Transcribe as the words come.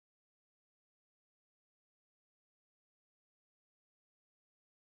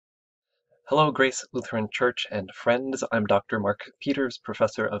Hello, Grace Lutheran Church and friends. I'm Dr. Mark Peters,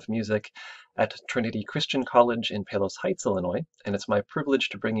 Professor of Music at Trinity Christian College in Palos Heights, Illinois, and it's my privilege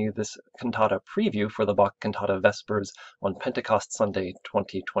to bring you this cantata preview for the Bach Cantata Vespers on Pentecost Sunday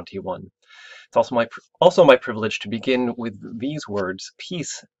 2021. It's also my privilege to begin with these words,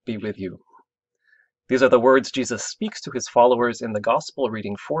 "Peace be with you." These are the words Jesus speaks to his followers in the Gospel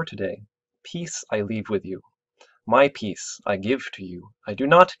reading for today. "Peace I leave with you. My peace I give to you. I do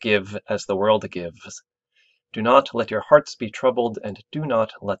not give as the world gives. Do not let your hearts be troubled, and do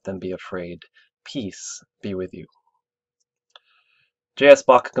not let them be afraid. Peace be with you." J.S.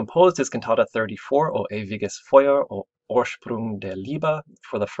 Bach composed his Cantata 34, O ewiges Feuer, or Ursprung der Liebe,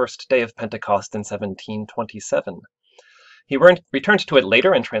 for the first day of Pentecost in 1727. He returned to it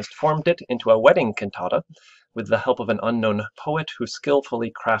later and transformed it into a wedding cantata with the help of an unknown poet who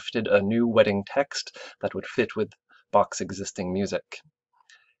skillfully crafted a new wedding text that would fit with Bach's existing music.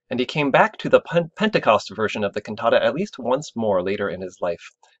 And he came back to the Pentecost version of the cantata at least once more later in his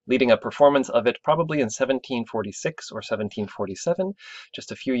life, leading a performance of it probably in 1746 or 1747,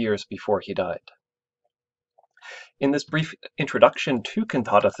 just a few years before he died. In this brief introduction to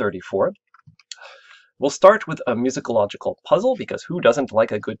Cantata 34, we'll start with a musicological puzzle, because who doesn't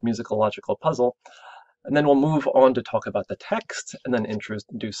like a good musicological puzzle? And then we'll move on to talk about the text, and then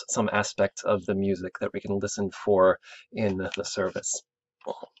introduce some aspects of the music that we can listen for in the service.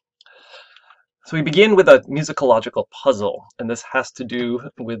 So we begin with a musicological puzzle, and this has to do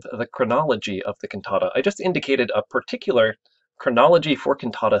with the chronology of the cantata. I just indicated a particular chronology for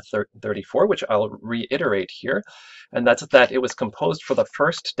Cantata 34, which I'll reiterate here, and that's that it was composed for the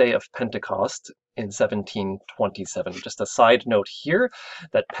first day of Pentecost in 1727. Just a side note here,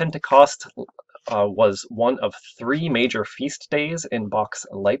 that Pentecost was one of three major feast days in Bach's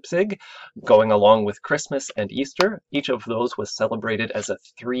Leipzig, going along with Christmas and Easter. Each of those was celebrated as a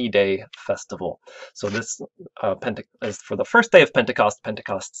three-day festival. So this is for the first day of Pentecost,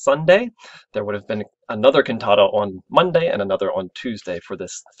 Pentecost Sunday. There would have been another cantata on Monday and another on Tuesday for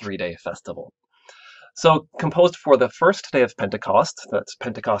this three-day festival. So composed for the first day of Pentecost, that's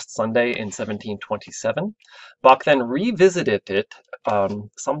Pentecost Sunday in 1727, Bach then revisited it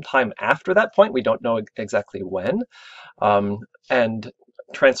sometime after that point, we don't know exactly when, and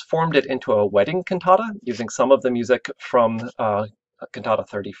transformed it into a wedding cantata using some of the music from Cantata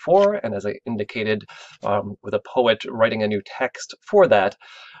 34, and as I indicated, with a poet writing a new text for that.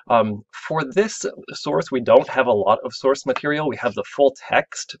 For this source, we don't have a lot of source material. We have the full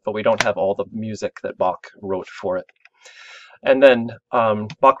text, but we don't have all the music that Bach wrote for it. And then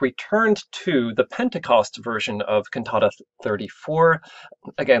Bach returned to the Pentecost version of Cantata 34,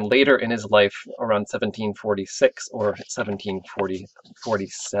 again later in his life, around 1746 or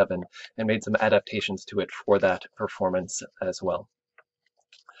 1747, and made some adaptations to it for that performance as well.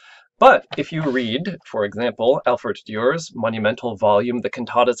 But if you read, for example, Alfred Durer's monumental volume, The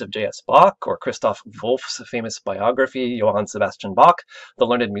Cantatas of J.S. Bach, or Christoph Wolff's famous biography, Johann Sebastian Bach, the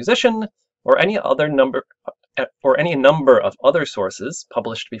Learned Musician, or any number of other sources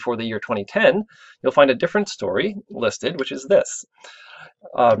published before the year 2010, you'll find a different story listed, which is this.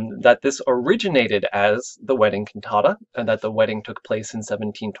 That this originated as the wedding cantata, and that the wedding took place in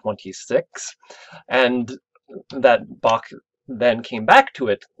 1726, and that Bach then came back to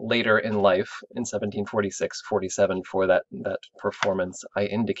it later in life in 1746-47 for that performance I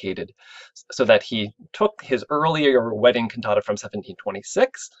indicated, so that he took his earlier wedding cantata from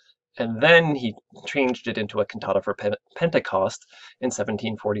 1726 and then he changed it into a cantata for Pentecost in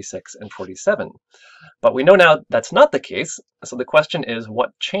 1746 and 47. But we know now that's not the case, so the question is,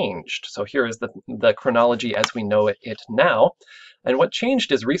 what changed? So here is the chronology as we know it now. And what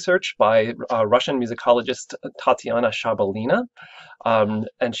changed is research by Russian musicologist Tatiana Shabalina.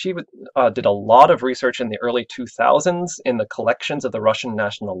 And she did a lot of research in the early 2000s in the collections of the Russian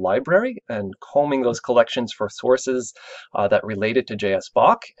National Library, and combing those collections for sources that related to J.S.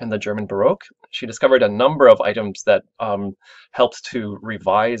 Bach and the German Baroque. She discovered a number of items that helped to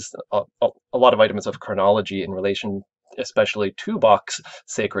revise a lot of items of chronology in relation especially to Bach's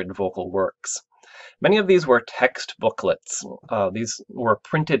sacred vocal works. Many of these were text booklets. These were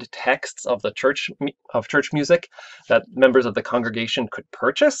printed texts of the church music that members of the congregation could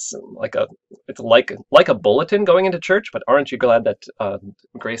purchase. It's like a bulletin going into church, but aren't you glad that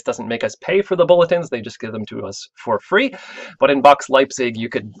Grace doesn't make us pay for the bulletins? They just give them to us for free. But in Bach's Leipzig, you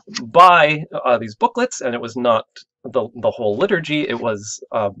could buy these booklets, and it was not the whole liturgy,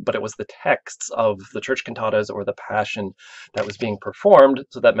 but it was the texts of the church cantatas or the Passion that was being performed,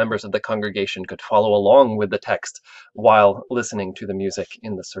 so that members of the congregation could follow along with the text while listening to the music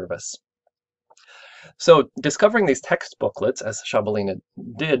in the service. So discovering these text booklets, as Schabolina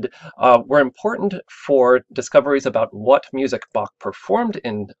did, were important for discoveries about what music Bach performed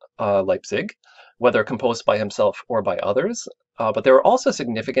in Leipzig, whether composed by himself or by others. But they were also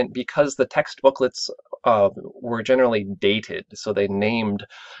significant because the text booklets were generally dated, so they named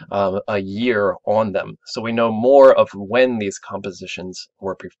a year on them. So we know more of when these compositions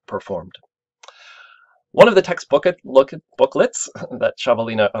were performed. One of the text booklets that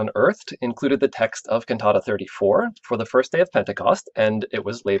Schabolina unearthed included the text of Cantata 34 for the first day of Pentecost, and it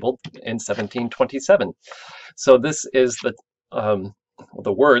was labeled in 1727. So this is the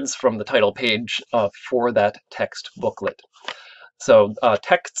words from the title page for that text booklet. So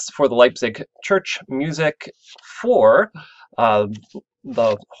texts for the Leipzig church music for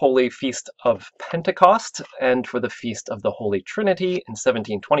the Holy Feast of Pentecost and for the Feast of the Holy Trinity in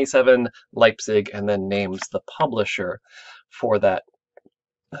 1727, Leipzig, and then names the publisher for that.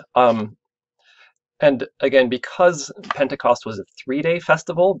 And again, because Pentecost was a 3-day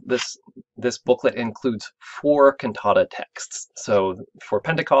festival, this booklet includes 4 cantata texts. So for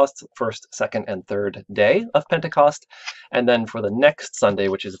Pentecost, first, second, and third day of Pentecost, and then for the next Sunday,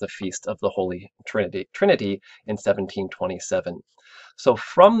 which is the Feast of the Holy Trinity in 1727. So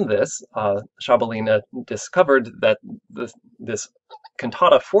from this, Schabolina discovered that this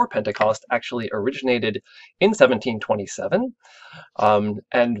cantata for Pentecost actually originated in 1727.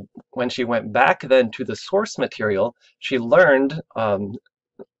 And when she went back then to the source material, she learned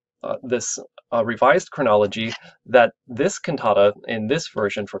this revised chronology that this cantata in this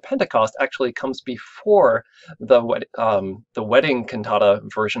version for Pentecost actually comes before the wedding cantata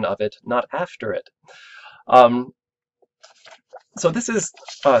version of it, not after it. So this is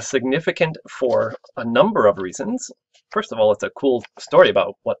significant for a number of reasons. First of all, it's a cool story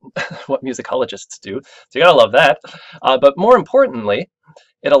about what what musicologists do, so you gotta love that. But more importantly,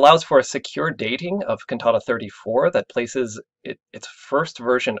 it allows for a secure dating of Cantata 34 that places its first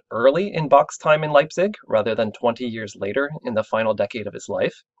version early in Bach's time in Leipzig, rather than 20 years later in the final decade of his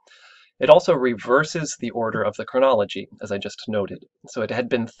life. It also reverses the order of the chronology, as I just noted. So it had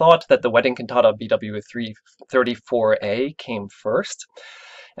been thought that the wedding cantata BW 334A came first,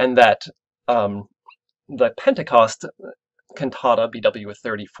 and that the Pentecost cantata BW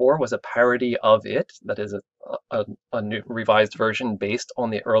 34 was a parody of it, that is a new revised version based on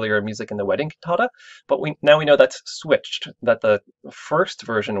the earlier music in the wedding cantata, but now we know that's switched, that the first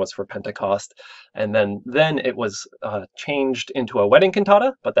version was for Pentecost, and then it was changed into a wedding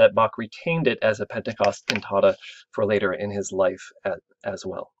cantata, but that Bach retained it as a Pentecost cantata for later in his life as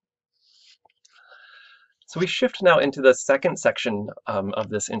well. So we shift now into the second section of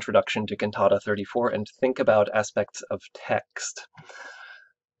this introduction to Cantata 34 and think about aspects of text.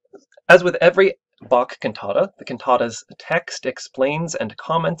 As with every Bach cantata, the cantata's text explains and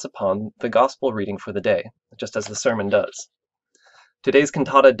comments upon the gospel reading for the day, just as the sermon does. Today's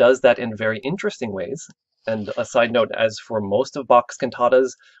cantata does that in very interesting ways, and a side note, as for most of Bach's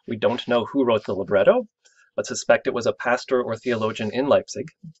cantatas, we don't know who wrote the libretto, but suspect it was a pastor or theologian in Leipzig.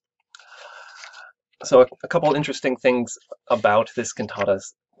 So a couple interesting things about this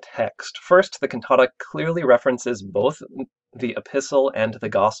cantata's text. First, the cantata clearly references both the epistle and the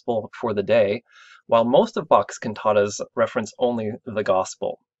gospel for the day, while most of Bach's cantatas reference only the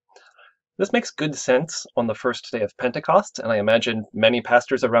gospel. This makes good sense on the first day of Pentecost, and I imagine many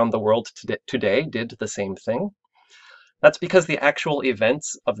pastors around the world today did the same thing. That's because the actual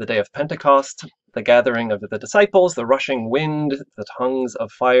events of the day of Pentecost, the gathering of the disciples, the rushing wind, the tongues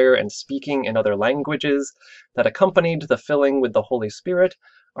of fire, and speaking in other languages that accompanied the filling with the Holy Spirit,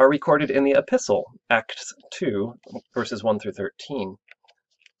 are recorded in the Epistle, Acts 2, verses 1 through 13.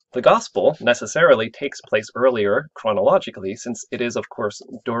 The Gospel necessarily takes place earlier chronologically, since it is, of course,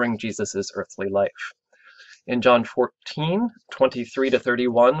 during Jesus' earthly life. In John 14,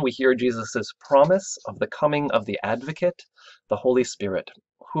 23-31, we hear Jesus' promise of the coming of the Advocate, the Holy Spirit,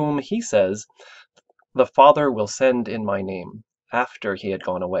 whom he says, the Father will send in my name, after he had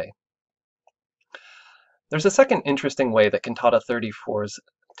gone away. There's a second interesting way that Cantata 34's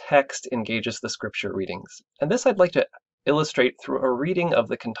text engages the scripture readings, and this I'd like to illustrate through a reading of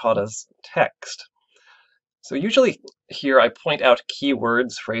the cantata's text. So usually here I point out key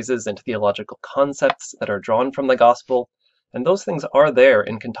words, phrases, and theological concepts that are drawn from the gospel, and those things are there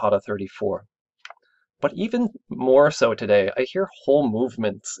in Cantata 34. But even more so today, I hear whole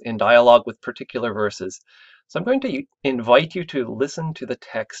movements in dialogue with particular verses. So I'm going to invite you to listen to the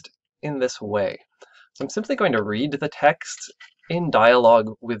text in this way. So I'm simply going to read the text in dialogue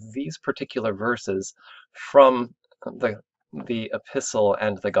with these particular verses from the epistle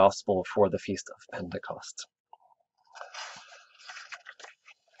and the gospel for the Feast of Pentecost.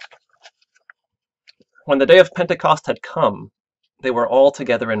 When the day of Pentecost had come, they were all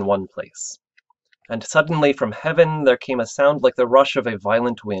together in one place. And suddenly from heaven there came a sound like the rush of a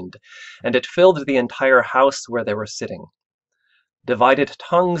violent wind, and it filled the entire house where they were sitting. Divided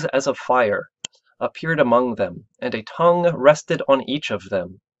tongues as of fire appeared among them, and a tongue rested on each of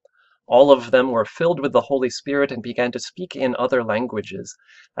them. All of them were filled with the Holy Spirit and began to speak in other languages,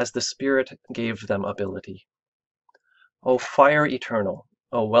 as the Spirit gave them ability. O fire eternal,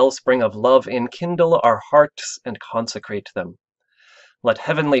 O wellspring of love, enkindle our hearts and consecrate them. Let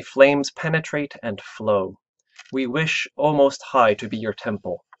heavenly flames penetrate and flow. We wish, O Most High, to be your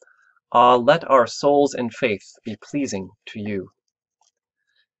temple. Ah, let our souls in faith be pleasing to you.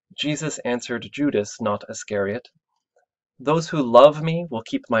 Jesus answered Judas, not Iscariot, Those who love me will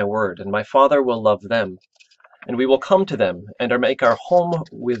keep my word, and my Father will love them, and we will come to them and make our home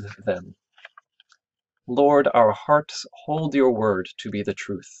with them. Lord, our hearts hold your word to be the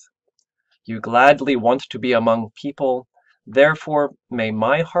truth. You gladly want to be among people, therefore may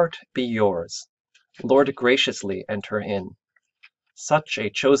my heart be yours. Lord, graciously enter in. Such a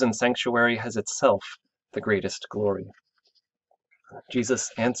chosen sanctuary has itself the greatest glory. Jesus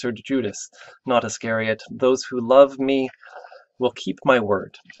answered Judas, not Iscariot, Those who love me will keep my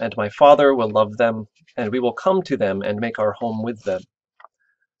word, and my Father will love them, and we will come to them and make our home with them.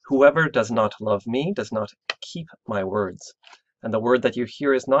 Whoever does not love me does not keep my words, and the word that you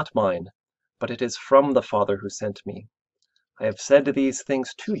hear is not mine, but it is from the Father who sent me. I have said these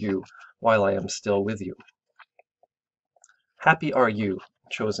things to you while I am still with you. Happy are you,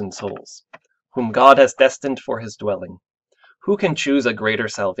 chosen souls, whom God has destined for his dwelling. Who can choose a greater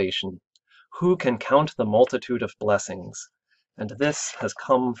salvation? Who can count the multitude of blessings? And this has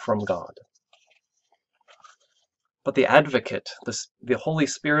come from God. But the Advocate, the Holy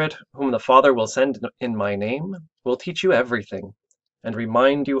Spirit, whom the Father will send in my name, will teach you everything, and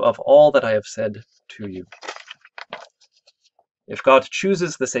remind you of all that I have said to you. If God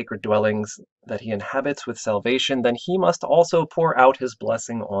chooses the sacred dwellings that he inhabits with salvation, then he must also pour out his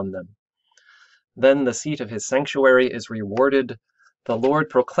blessing on them. Then the seat of his sanctuary is rewarded. The Lord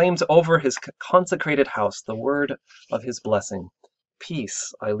proclaims over his consecrated house the word of his blessing.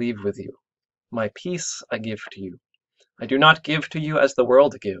 Peace I leave with you. My peace I give to you. I do not give to you as the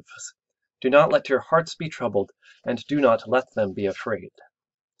world gives. Do not let your hearts be troubled, and do not let them be afraid.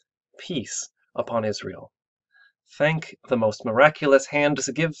 Peace upon Israel. Thank the most miraculous hands.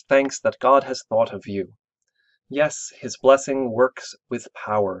 Give thanks that God has thought of you. Yes, his blessing works with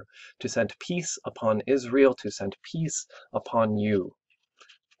power to send peace upon Israel, to send peace upon you.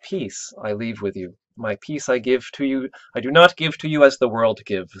 Peace I leave with you. My peace I give to you. I do not give to you as the world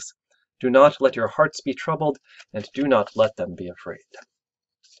gives. Do not let your hearts be troubled, and do not let them be afraid.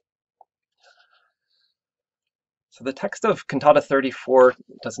 So the text of Cantata 34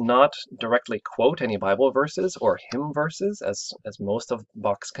 does not directly quote any Bible verses or hymn verses, as most of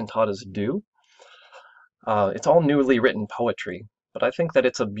Bach's cantatas do. It's all newly written poetry, but I think that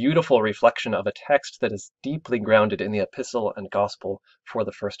it's a beautiful reflection of a text that is deeply grounded in the epistle and gospel for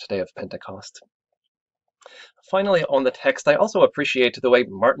the first day of Pentecost. Finally, on the text, I also appreciate the way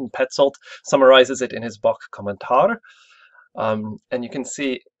Martin Petzold summarizes it in his Bach Kommentar. And you can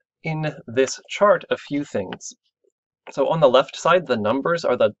see in this chart a few things. So on the left side, the numbers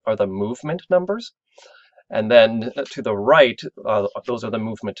are the movement numbers. And then to the right, those are the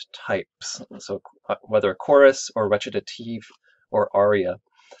movement types. So whether chorus or recitative or aria.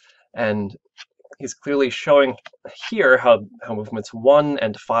 And he's clearly showing here how movements 1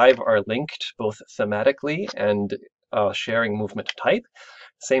 and 5 are linked both thematically and sharing movement type.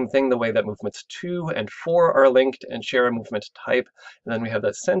 Same thing the way that movements 2 and 4 are linked and share a movement type. And then we have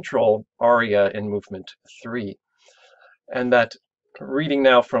the central aria in movement 3. And that reading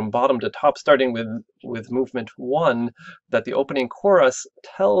now from bottom to top, starting with movement 1, that the opening chorus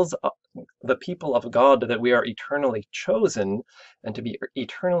tells the people of God that we are eternally chosen, and to be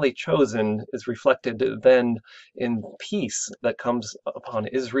eternally chosen is reflected then in peace that comes upon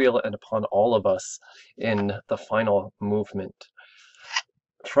Israel and upon all of us in the final movement.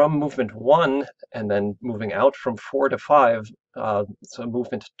 From movement 1 and then moving out from 4 to 5, so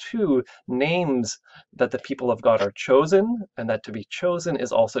movement 2 names that the people of God are chosen, and that to be chosen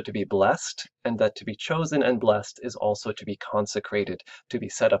is also to be blessed, and that to be chosen and blessed is also to be consecrated, to be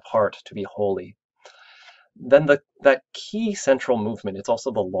set apart, to be holy. Then that key central movement, it's also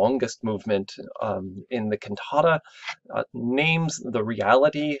the longest movement in the cantata, names the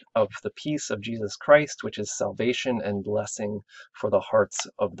reality of the peace of Jesus Christ, which is salvation and blessing for the hearts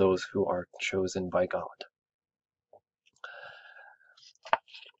of those who are chosen by God.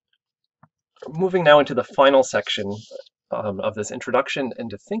 Moving now into the final section, of this introduction and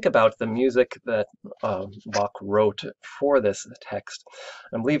to think about the music that Bach wrote for this text.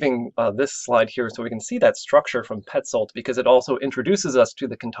 I'm leaving this slide here so we can see that structure from Petzold, because it also introduces us to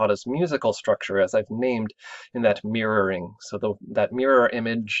the cantata's musical structure, as I've named, in that mirroring. So that mirror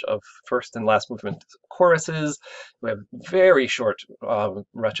image of first and last movement choruses. We have very short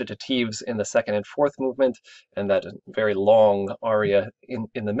recitatives in the second and fourth movement, and that very long aria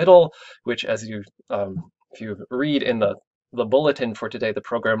in the middle, which, as you if you read in the bulletin for today, the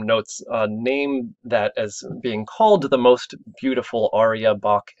program notes name that as being called the most beautiful aria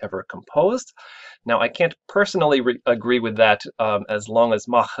Bach ever composed. Now, I can't personally agree with that as long as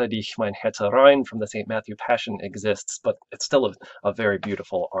Mache dich mein Herz rein from the St. Matthew Passion exists, but it's still a very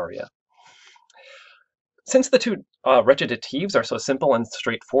beautiful aria. Since the two recitatives are so simple and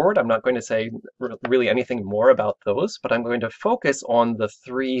straightforward, I'm not going to say really anything more about those, but I'm going to focus on the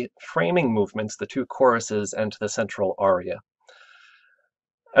three framing movements, the two choruses and the central aria.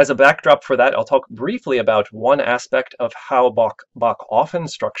 As a backdrop for that, I'll talk briefly about one aspect of how Bach often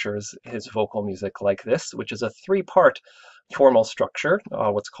structures his vocal music like this, which is a three-part formal structure,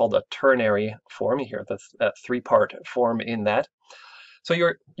 what's called a ternary form. You hear that three-part form in that. So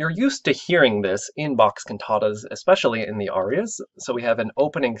you're used to hearing this in Bach's cantatas, especially in the arias. So we have an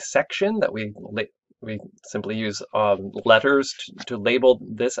opening section that we simply use letters to label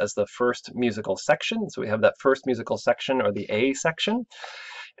this as the first musical section. So we have that first musical section, or the A section,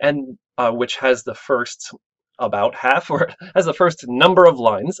 and which has the first about half, or has the first number of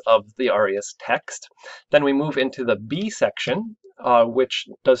lines of the aria's text. Then we move into the B section, which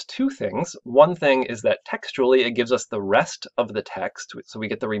does two things. One thing is that textually it gives us the rest of the text, so we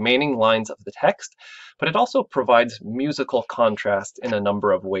get the remaining lines of the text, but it also provides musical contrast in a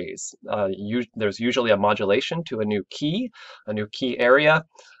number of ways. There's usually a modulation to a new key area,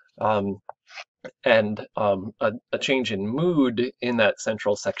 and a change in mood in that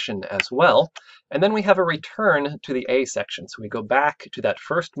central section as well. And then we have a return to the A section. So we go back to that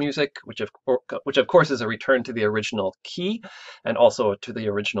first music, which of course is a return to the original key and also to the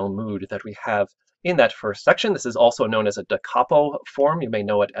original mood that we have in that first section. This is also known as a da capo form. You may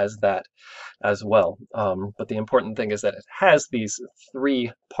know it as that as well. But the important thing is that it has these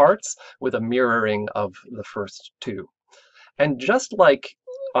three parts with a mirroring of the first two. And just like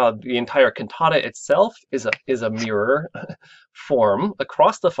the entire cantata itself is a mirror form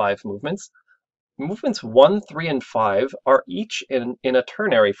across the five movements, movements 1, 3, and 5 are each in a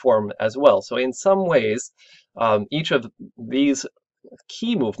ternary form as well. So in some ways, each of these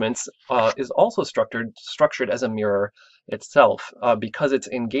key movements is also structured as a mirror itself, because it's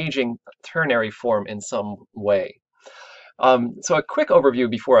engaging ternary form in some way. So a quick overview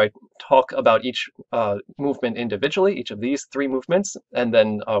before I talk about each movement individually, each of these three movements, and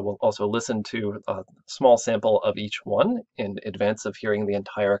then we'll also listen to a small sample of each one in advance of hearing the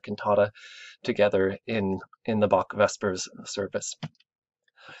entire cantata together in the Bach Vespers service.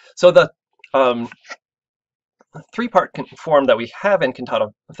 So the three-part form that we have in Cantata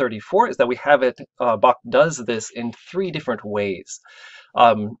 34 is that we have it, Bach does this in three different ways.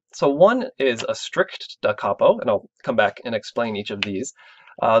 So one is a strict da capo, and I'll come back and explain each of these.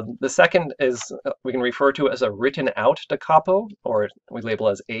 The second is we can refer to as a written out da capo, or we label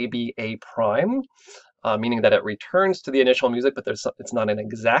as ABA prime, meaning that it returns to the initial music, but it's not an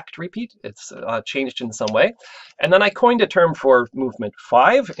exact repeat. It's changed in some way. And then I coined a term for movement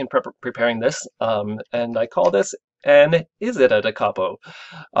 5 in preparing this, and I call this an is it a da capo.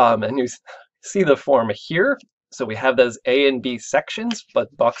 And you see the form here. So we have those A and B sections,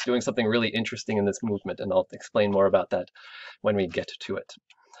 but Bach's doing something really interesting in this movement, and I'll explain more about that when we get to it.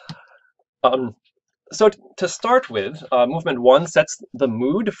 So to start with, movement 1 sets the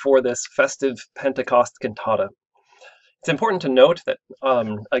mood for this festive Pentecost cantata. It's important to note that,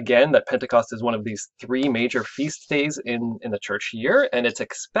 again, that Pentecost is one of these three major feast days in the church year, and it's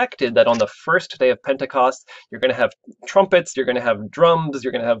expected that on the first day of Pentecost, you're going to have trumpets, you're going to have drums,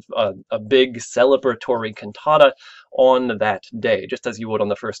 you're going to have a big celebratory cantata on that day, just as you would on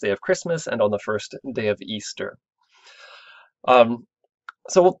the first day of Christmas and on the first day of Easter.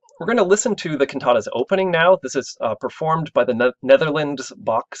 So we're going to listen to the cantata's opening now. This is performed by the Netherlands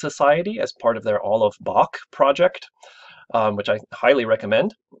Bach Society as part of their All of Bach project, which I highly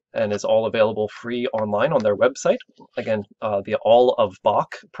recommend, and is all available free online on their website. Again, the All of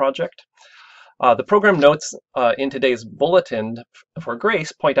Bach project. The program notes in today's bulletin for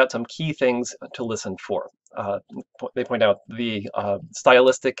Grace point out some key things to listen for. They point out the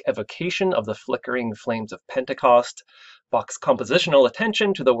stylistic evocation of the flickering flames of Pentecost, Bach's compositional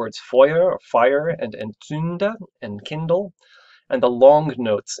attention to the words Feuer, or fire, and entzünde, and kindle, and the long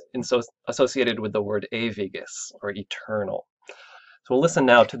notes associated with the word ewiges, or eternal. So we'll listen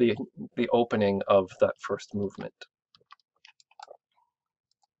now to the opening of that first movement.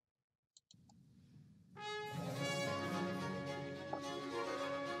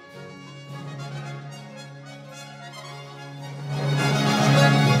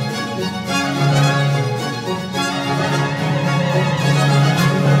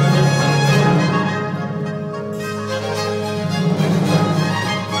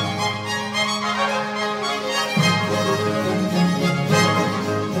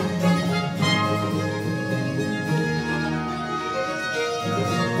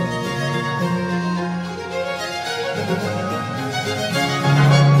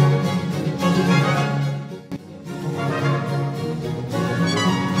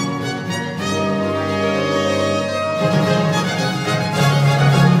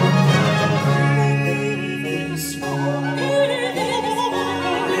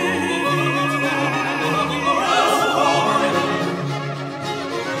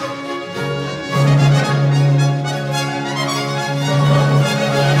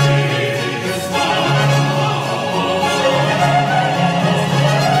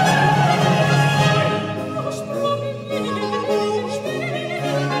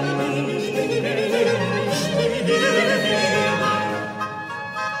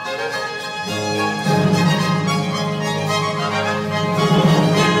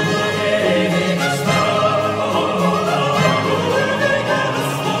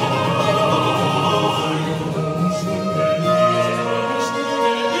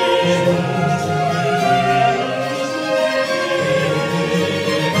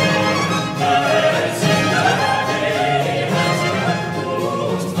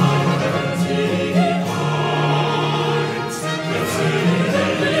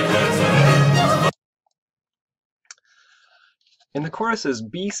 In the chorus's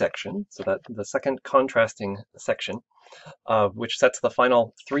B section, so that the second contrasting section, which sets the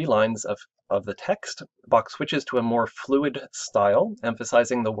final 3 lines of the text, Bach switches to a more fluid style,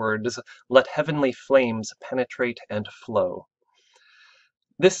 emphasizing the words, "Let heavenly flames penetrate and flow."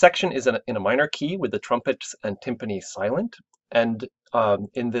 This section is in a minor key with the trumpets and timpani silent, and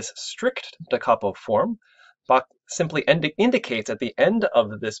in this strict da capo form, Bach simply indicates at the end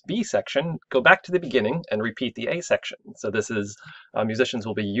of this B section, go back to the beginning and repeat the A section. So this is, musicians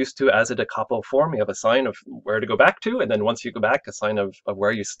will be used to as a da capo form. You have a sign of where to go back to, and then once you go back, a sign of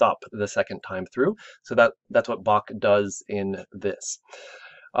where you stop the second time through. So that's what Bach does in this.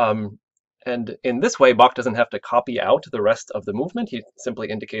 And in this way, Bach doesn't have to copy out the rest of the movement. He simply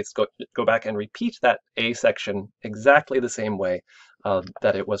indicates go back and repeat that A section exactly the same way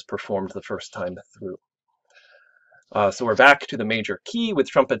that it was performed the first time through. So we're back to the major key with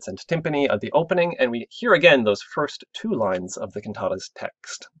trumpets and timpani at the opening, and we hear again those first 2 lines of the cantata's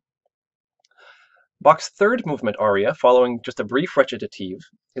text. Bach's third movement aria, following just a brief recitative,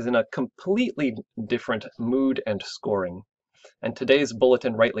 is in a completely different mood and scoring, and today's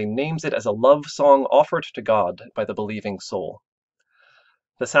bulletin rightly names it as a love song offered to God by the believing soul.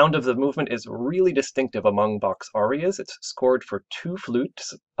 The sound of the movement is really distinctive among Bach's arias. It's scored for 2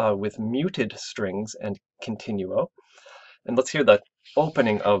 flutes with muted strings and continuo. And let's hear the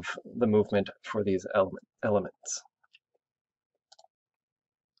opening of the movement for these elements.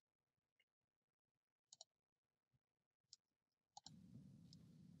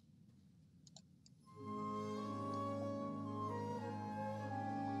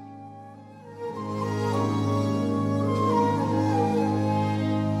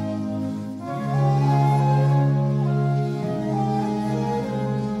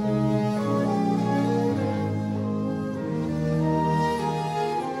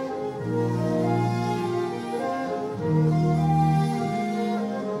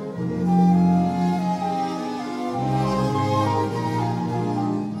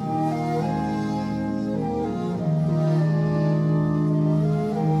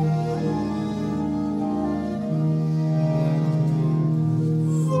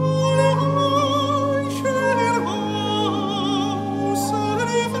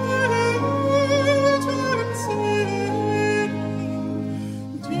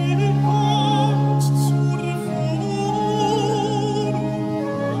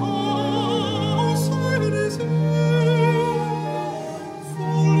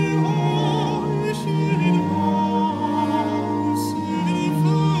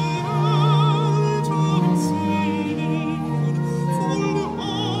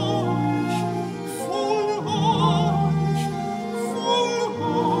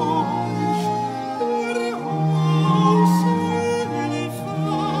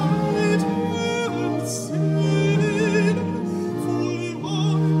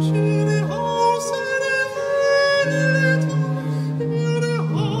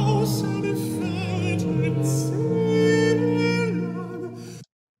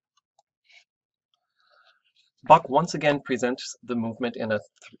 Bach once again presents the movement in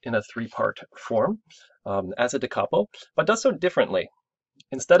a three-part form as a da capo, but does so differently.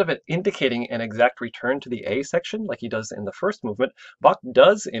 Instead of it indicating an exact return to the A section like he does in the first movement, Bach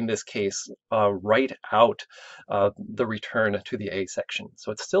does in this case write out the return to the A section.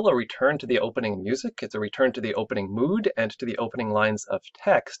 So it's still a return to the opening music, it's a return to the opening mood and to the opening lines of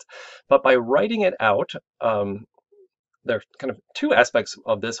text, but by writing it out, there are kind of two aspects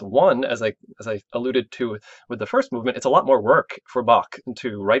of this. One, as I alluded to with the first movement, it's a lot more work for Bach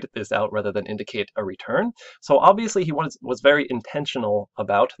to write this out rather than indicate a return. So obviously he was very intentional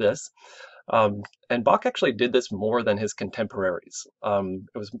about this. And Bach actually did this more than his contemporaries.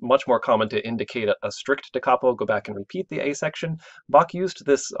 It was much more common to indicate a strict da capo, go back and repeat the A section. Bach used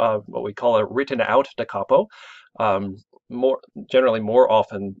this, what we call a written out da capo, generally more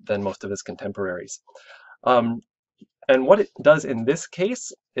often than most of his contemporaries. And what it does in this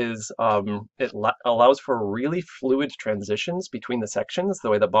case is it allows for really fluid transitions between the sections.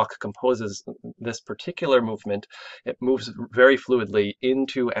 The way that Bach composes this particular movement, it moves very fluidly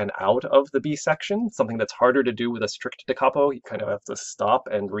into and out of the B section, something that's harder to do with a strict da capo. You kind of have to stop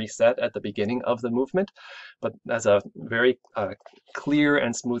and reset at the beginning of the movement, but as a very clear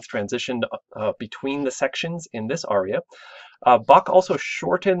and smooth transition between the sections in this aria. Bach also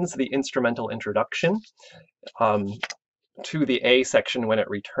shortens the instrumental introduction to the A section when it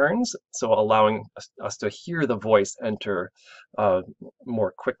returns, so allowing us to hear the voice enter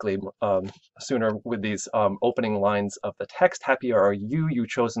more quickly, sooner with these opening lines of the text. Happy are you, you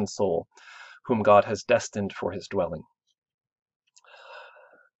chosen soul, whom God has destined for his dwelling.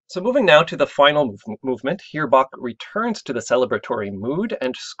 So moving now to the final movement, here Bach returns to the celebratory mood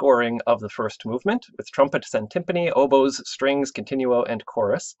and scoring of the first movement with trumpets and timpani, oboes, strings, continuo, and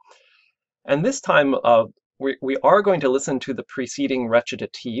chorus. And this time, we are going to listen to the preceding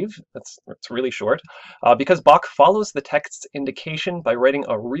recitative. It's really short, because Bach follows the text's indication by writing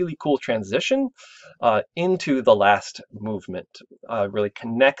a really cool transition into the last movement. Really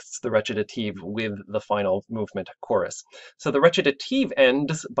connects the recitative with the final movement chorus. So the recitative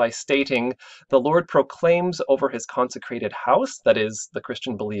ends by stating, "The Lord proclaims over his consecrated house," that is, the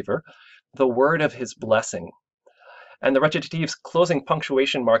Christian believer, "the word of his blessing." And the recitative's closing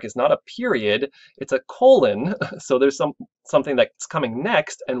punctuation mark is not a period, it's a colon, so there's something that's coming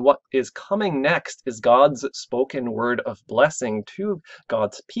next, and what is coming next is God's spoken word of blessing to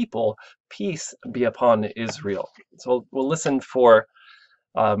God's people. Peace be upon Israel. So we'll listen for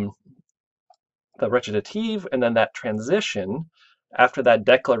the recitative, and then that transition, after that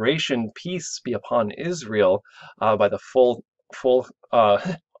declaration, peace be upon Israel, by the full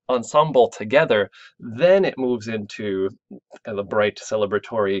ensemble together, then it moves into kind of the bright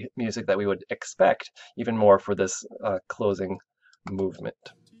celebratory music that we would expect even more for this closing movement.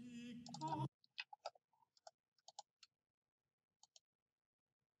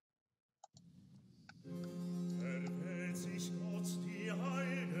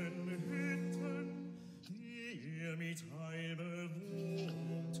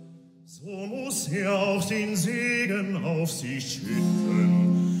 So muss auch den Segen auf sich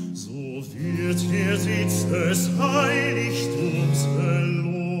schütten, so wird der Sitz des Heiligtums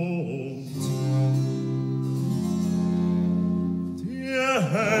belohnt. Der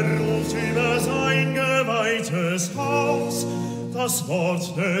Herr ruft über sein geweihtes Haus das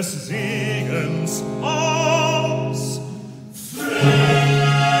Wort des Segens aus.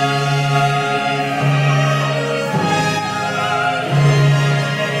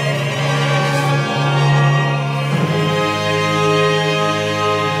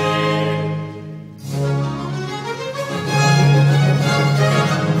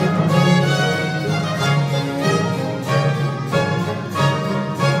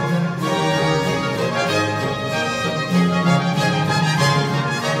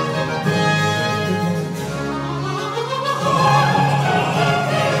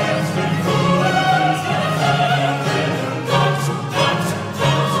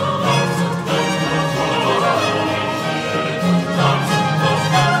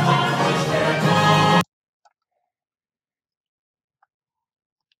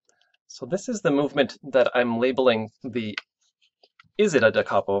 So this is the movement that I'm labeling the "Is it a da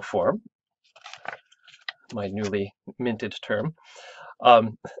capo form?" my newly minted term.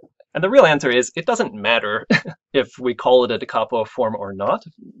 And the real answer is, it doesn't matter if we call it a da capo form or not,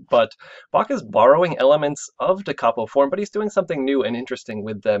 but Bach is borrowing elements of da capo form, but he's doing something new and interesting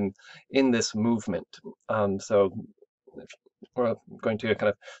with them in this movement. So we're going to kind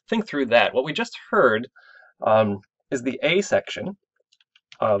of think through that. What we just heard is the A section,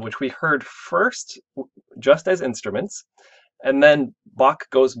 which we heard first just as instruments, And then Bach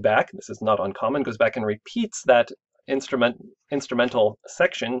goes back, this is not uncommon, goes back and repeats that instrumental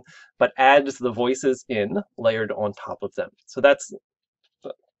section, but adds the voices in layered on top of them. So that's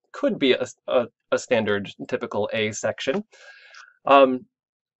could be a standard typical A section.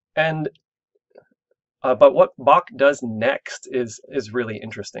 And but what Bach does next is really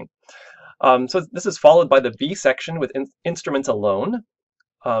interesting. So this is followed by the B section with instruments alone.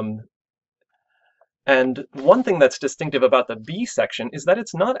 And one thing that's distinctive about the B section is that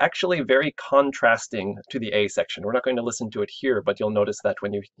it's not actually very contrasting to the A section. We're not going to listen to it here, but you'll notice that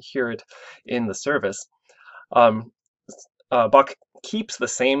when you hear it in the service. Bach keeps the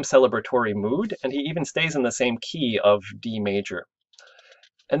same celebratory mood, and he even stays in the same key of D major.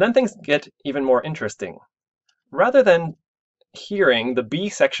 And then things get even more interesting. Rather than hearing the B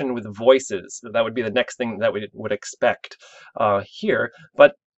section with voices, that would be the next thing that we would expect here,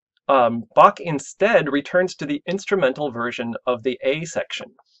 but Bach instead returns to the instrumental version of the A section.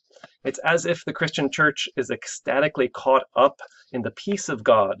 It's as if the Christian church is ecstatically caught up in the peace of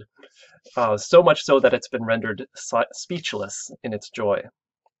God, so much so that it's been rendered speechless in its joy.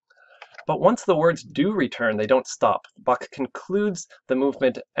 But once the words do return, they don't stop. Bach concludes the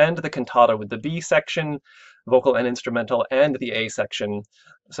movement and the cantata with the B section, vocal and instrumental, and the A section.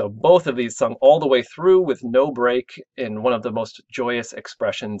 So both of these sung all the way through with no break in one of the most joyous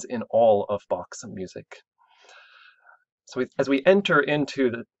expressions in all of Bach's music. So as we enter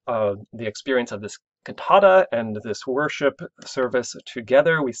into the experience of this cantata and this worship service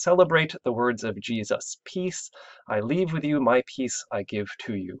together, we celebrate the words of Jesus. Peace I leave with you, my peace I give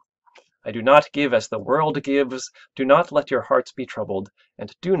to you. I do not give as the world gives. Do not let your hearts be troubled,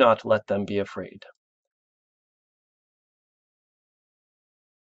 and do not let them be afraid.